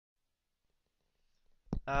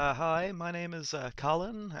Hi, my name is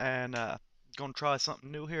Colin, and gonna try something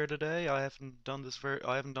new here today. I haven't done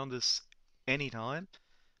this any time,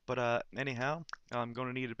 but anyhow, I'm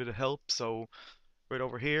gonna need a bit of help. So right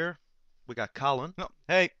over here, we got Colin. Oh,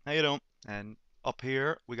 hey, how you doing? And up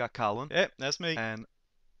here we got Colin, Hey, that's me. and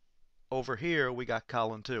over here we got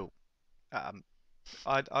Colin too. Um,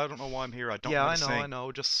 I don't know why I'm here. I don't know Yeah, how to I sing.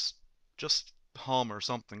 know. Just hum or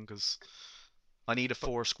something, 'cause I need a But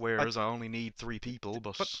four I, squares. I only need three people,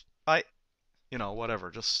 but but I, whatever.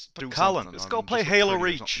 Just but do Colin, something. let's I go mean, play just look Halo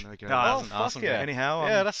pretty or something. Reach. Like, Oh, awesome fuck game. yeah. Anyhow,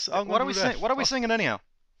 Yeah, I'm what are gonna we do that. saying? What are we Fuck, singing anyhow?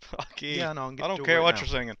 fucky. Yeah, no, I'm I getting don't to it care right what now. you're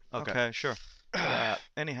singing. Okay. Okay, sure. But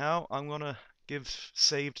anyhow, I'm gonna give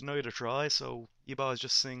Save Tonight a try. So you boys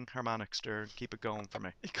just sing harmonics there and keep it going for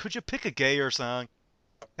me. Could you pick a gayer song?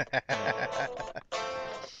 Hmm.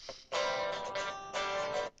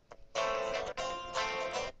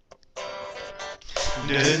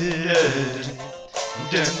 Dun, dun,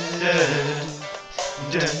 dun, dun,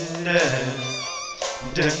 dun, dun,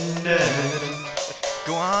 dun, dun.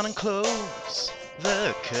 Go on and close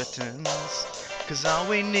the curtains, 'cause all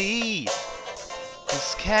we need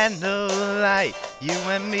is candlelight, you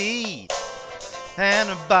and me, and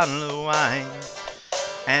a bottle of wine,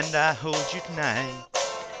 and I hold you tonight.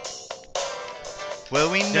 Well,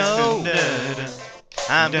 we know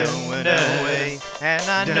I'm going away, and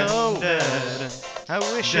I know I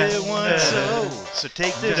wish it weren't so. So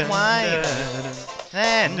take this wine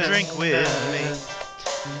and drink with me.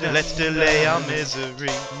 Let's delay our misery.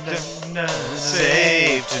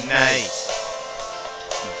 Save tonight.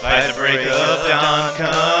 Fight the break of dawn.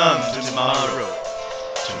 Come tomorrow.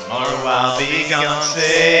 Tomorrow I'll be gone.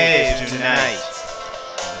 Save tonight.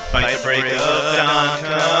 Fight the break of dawn.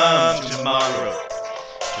 Come tomorrow.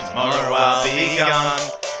 Tomorrow I'll be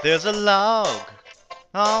gone. There's a log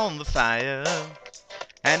on the fire,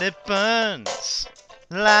 and it burns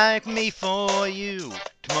like me for you.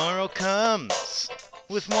 Tomorrow comes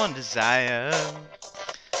with one desire,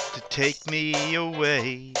 to take me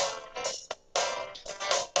away.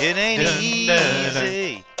 It ain't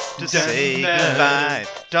easy to say goodbye,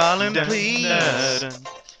 darling, please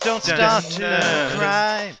don't start to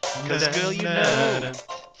cry, 'cause girl, you know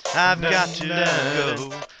I've got to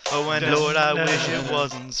go. Oh, and Lord, I wish it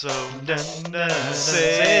wasn't so.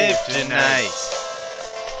 Save tonight.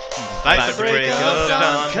 Fight the break of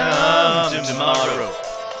dawn. Come tomorrow.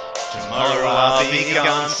 Tomorrow I'll be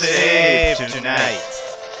gone. Save tonight.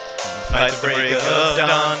 Fight the break of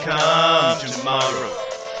dawn. Come tomorrow.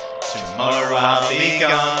 Tomorrow I'll be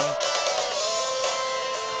gone.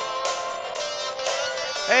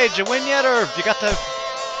 Hey, did you win yet, or you got the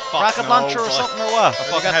rocket no, launcher or boy. something, or what? I Or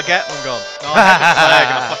you fucking got had the Gatling gun? No, I had the flag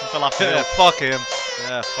and I fucking fell off the Yeah, hill. fuck him.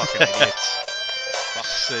 Yeah, fucking idiots.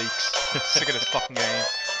 Fuck's sakes. Sick of this fucking game.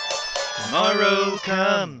 Tomorrow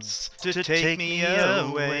comes to take me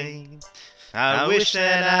away. I wish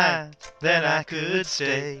that I could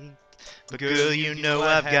stay. But girl, you know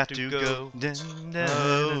I've got to go.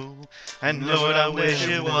 Oh, and Lord, I wish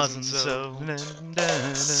it wasn't so.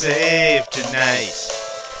 Save tonight.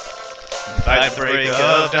 Fight the break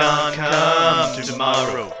of dawn. Come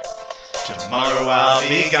tomorrow. Tomorrow I'll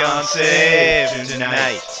be gone. Save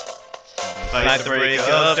tonight. Fight the break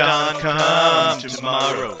of dawn. Come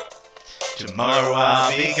tomorrow. Tomorrow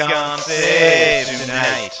I'll be gone. Save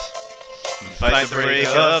tonight. Fight the break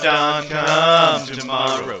of dawn. Come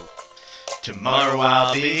tomorrow. Tomorrow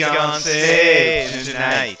I'll be gone. Save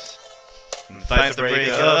tonight. Fight the break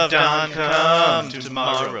of dawn. Come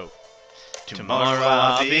tomorrow. Tomorrow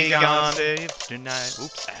I'll be gone. Save tonight.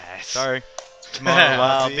 Oops. Sorry. Tomorrow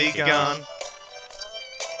I'll be gone.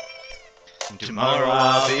 Tomorrow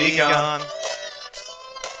I'll be gone.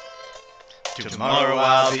 Tomorrow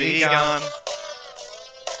I'll be gone.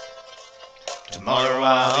 Tomorrow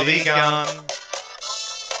I'll be gone.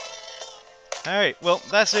 Alright, well,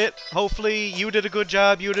 that's it. Hopefully, you did a good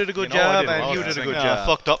job, you did a good You know, I job, did a and lot you of did a singing. good job.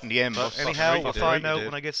 Fucked up in the end, But but anyhow, right, we'll you find did, you out did.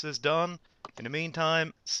 when I get this done. In the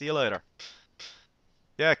meantime, see you later.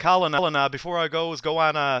 Yeah, Colin, before I go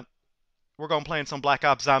on, we're going playing some Black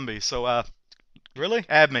Ops Zombies, so, Really?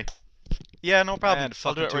 add me. Yeah, no problem. Man,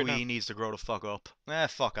 I'll do fucking it right now. 2E needs to grow the fuck up.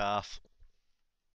 Fuck off.